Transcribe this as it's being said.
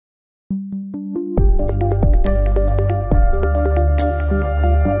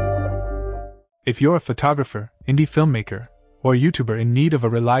If you're a photographer, indie filmmaker, or YouTuber in need of a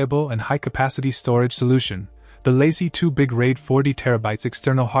reliable and high-capacity storage solution, the LaCie 2big RAID 40TB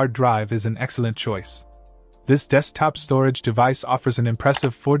external hard drive is an excellent choice. This desktop storage device offers an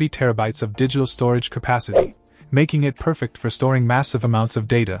impressive 40 TB of digital storage capacity, making it perfect for storing massive amounts of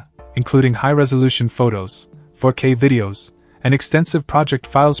data, including high-resolution photos, 4K videos, and extensive project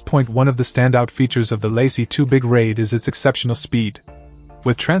files. One of the standout features of the LaCie 2big RAID is its exceptional speed.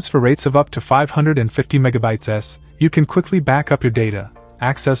 With transfer rates of up to 550 MB/s, you can quickly back up your data,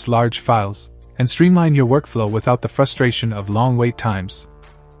 access large files, and streamline your workflow without the frustration of long wait times.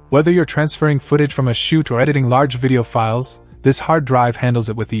 Whether you're transferring footage from a shoot or editing large video files, this hard drive handles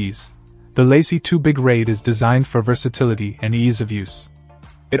it with ease. The LaCie 2big RAID is designed for versatility and ease of use.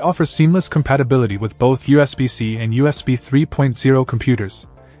 It offers seamless compatibility with both USB-C and USB 3.0 computers,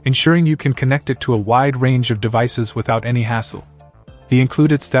 ensuring you can connect it to a wide range of devices without any hassle. The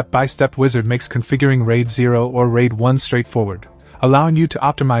included step-by-step wizard makes configuring RAID 0 or RAID 1 straightforward, allowing you to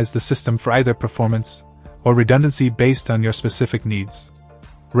optimize the system for either performance or redundancy based on your specific needs.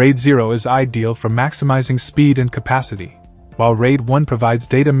 RAID 0 is ideal for maximizing speed and capacity, while RAID 1 provides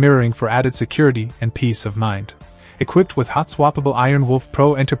data mirroring for added security and peace of mind. Equipped with hot-swappable IronWolf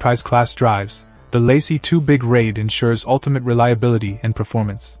Pro Enterprise-class drives, the LaCie 2big RAID ensures ultimate reliability and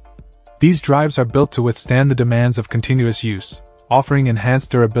performance. These drives are built to withstand the demands of continuous use, offering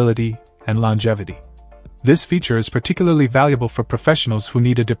enhanced durability and longevity. This feature is particularly valuable for professionals who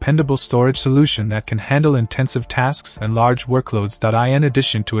need a dependable storage solution that can handle intensive tasks and large workloads. In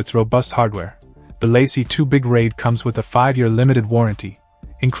addition to its robust hardware, the LaCie 2big RAID comes with a 5-year limited warranty,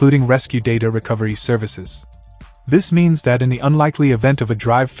 including rescue data recovery services. This means that in the unlikely event of a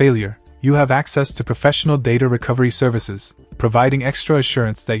drive failure, you have access to professional data recovery services, providing extra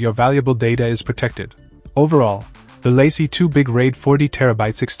assurance that your valuable data is protected. Overall, the LaCie 2big RAID 40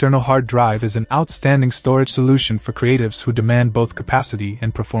 TB external hard drive is an outstanding storage solution for creatives who demand both capacity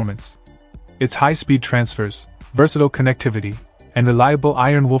and performance. Its high-speed transfers, versatile connectivity, and reliable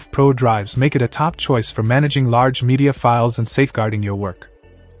IronWolf Pro drives make it a top choice for managing large media files and safeguarding your work.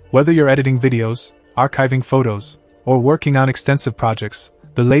 Whether you're editing videos, archiving photos, or working on extensive projects,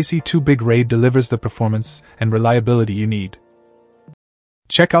 the LaCie 2big RAID delivers the performance and reliability you need.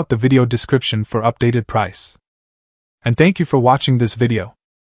 Check out the video description for updated price. And thank you for watching this video.